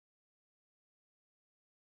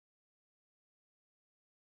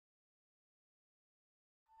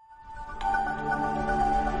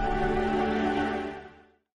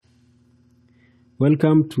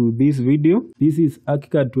Welcome to this video. This is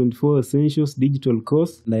ArchiCAD 24 Essentials Digital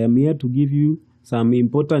course, and I am here to give you some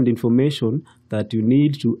important information that you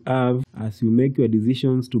need to have as you make your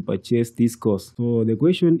decisions to purchase this course. So the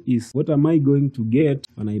question is, what am I going to get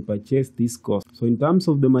when I purchase this course? So in terms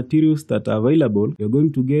of the materials that are available, you're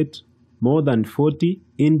going to get more than 40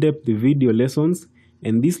 in-depth video lessons,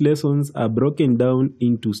 and these lessons are broken down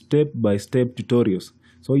into step-by-step tutorials.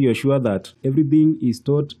 So you're sure that everything is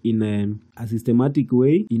taught in a systematic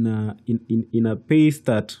way, in a pace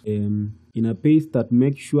that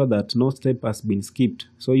makes sure that no step has been skipped.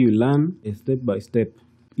 So you learn step by step.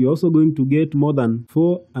 You're also going to get more than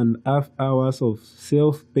 4.5 hours of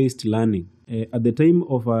self-paced learning. At the time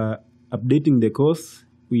of updating the course,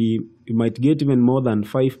 we might get even more than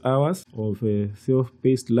 5 hours of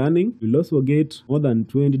self-paced learning. We'll also get more than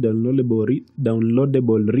 20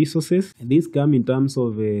 downloadable resources. And these come in terms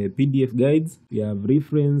of PDF guides. We have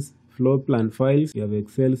reference, floor plan files, we have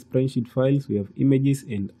Excel spreadsheet files, we have images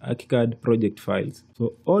and ArchiCAD project files.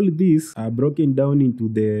 So all these are broken down into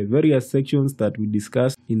the various sections that we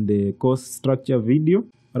discussed in the course structure video.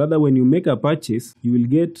 Rather, when you make a purchase, you will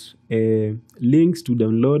get links to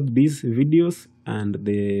download these videos and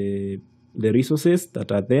the resources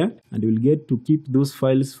that are there, and you will get to keep those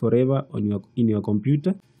files forever in your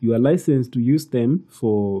computer. You are licensed to use them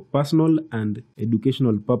for personal and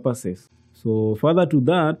educational purposes. So further to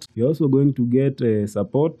that, you're also going to get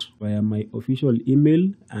support via my official email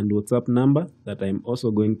and WhatsApp number that I'm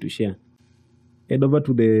also going to share. Head over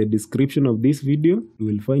to the description of this video. You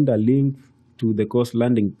will find a link to the course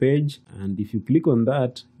landing page, and if you click on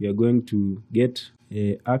that, you are going to get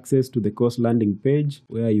access to the course landing page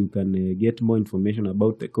where you can get more information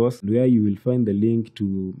about the course, where you will find the link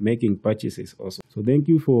to making purchases also. So thank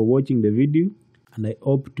you for watching the video, and I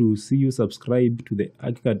hope to see you subscribe to the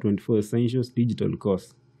ArchiCAD 24 Essentials digital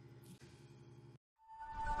course.